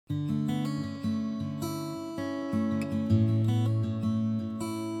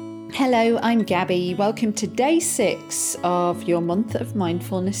Hello, I'm Gabby. Welcome to day 6 of your Month of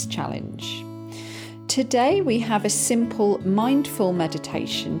Mindfulness Challenge. Today we have a simple mindful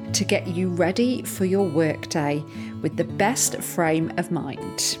meditation to get you ready for your workday with the best frame of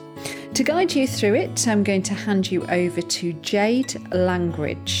mind. To guide you through it, I'm going to hand you over to Jade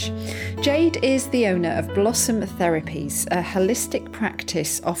Langridge. Jade is the owner of Blossom Therapies, a holistic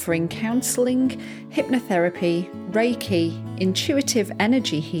practice offering counselling, hypnotherapy, Reiki, intuitive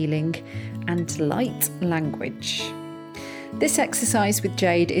energy healing, and light language. This exercise with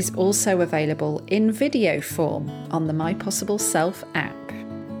Jade is also available in video form on the My Possible Self app.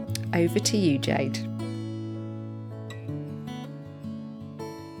 Over to you, Jade.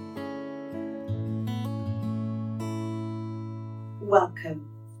 Welcome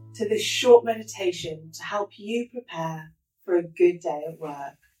to this short meditation to help you prepare for a good day at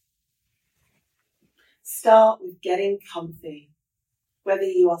work. Start with getting comfy, whether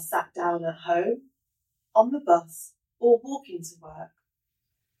you are sat down at home, on the bus, or walking to work.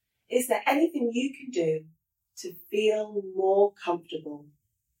 Is there anything you can do to feel more comfortable?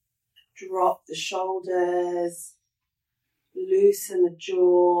 Drop the shoulders, loosen the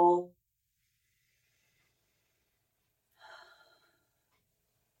jaw.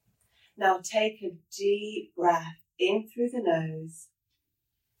 Now take a deep breath in through the nose,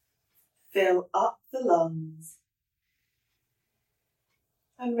 fill up the lungs,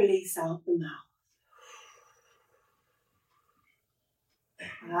 and release out the mouth.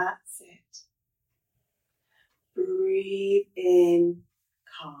 That's it. Breathe in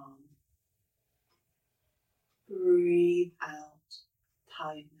calm. Breathe out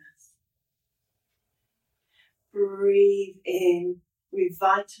tiredness. Breathe in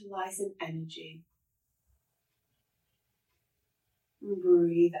revitalizing energy.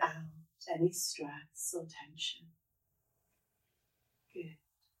 Breathe out any stress or tension. Good.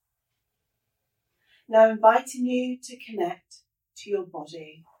 Now inviting you to connect to your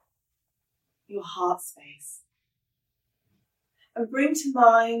body, your heart space, and bring to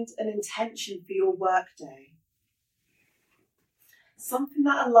mind an intention for your workday. Something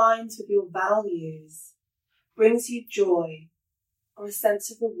that aligns with your values, brings you joy, or a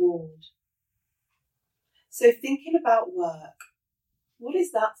sense of reward. So thinking about work, what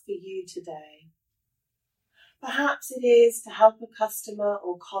is that for you today? Perhaps it is to help a customer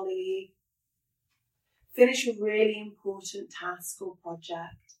or colleague finish a really important task or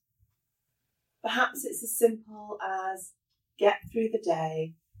project. Perhaps it's as simple as get through the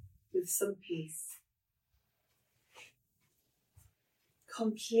day with some peace.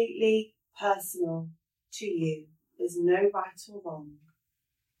 Completely personal to you. There's no right or wrong.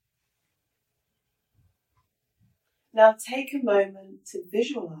 Now take a moment to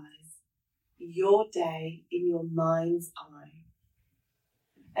visualize your day in your mind's eye.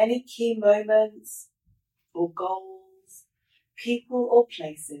 Any key moments or goals, people or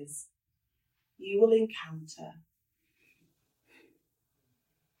places you will encounter.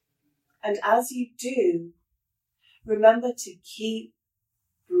 And as you do, remember to keep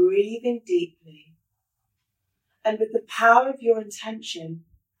breathing deeply. And with the power of your intention,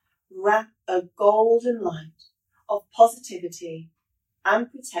 wrap a golden light of positivity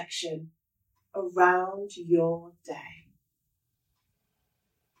and protection around your day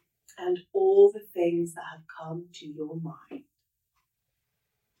and all the things that have come to your mind.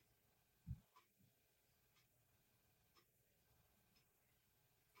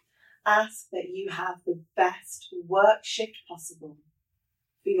 Ask that you have the best work shift possible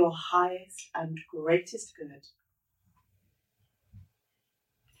for your highest and greatest good.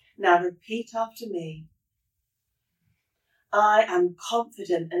 Now repeat after me. I am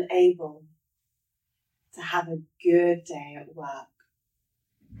confident and able to have a good day at work.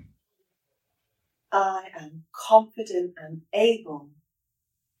 I am confident and able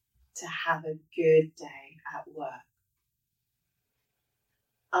to have a good day at work.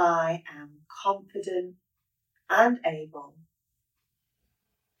 I am confident and able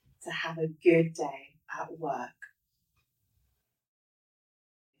to have a good day at work.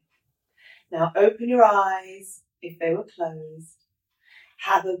 Now open your eyes if they were closed.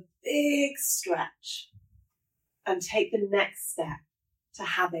 Have a big stretch and take the next step to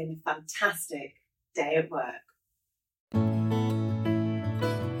having a fantastic day at work.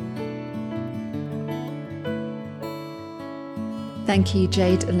 Thank you,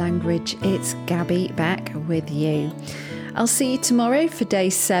 Jade Langridge. It's Gabby back with you. I'll see you tomorrow for day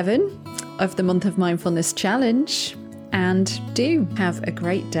 7 of the Month of Mindfulness Challenge. And do have a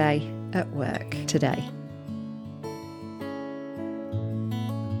great day at work today.